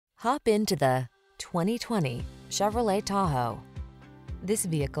Hop into the 2020 Chevrolet Tahoe. This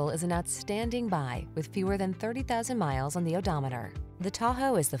vehicle is an outstanding buy with fewer than 30,000 miles on the odometer. The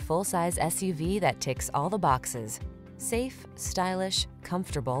Tahoe is the full-size SUV that ticks all the boxes. Safe, stylish,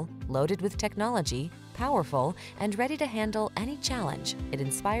 comfortable, loaded with technology, powerful, and ready to handle any challenge, it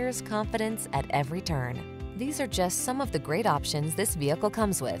inspires confidence at every turn. These are just some of the great options this vehicle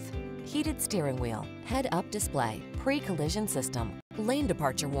comes with: heated steering wheel, head-up display, pre-collision system, lane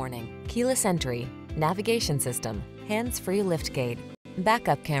departure warning, keyless entry, navigation system, hands-free liftgate,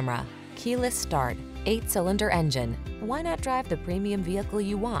 backup camera, keyless start, 8-cylinder engine. Why not drive the premium vehicle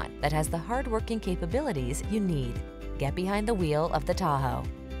you want that has the hard-working capabilities you need? Get behind the wheel of the Tahoe.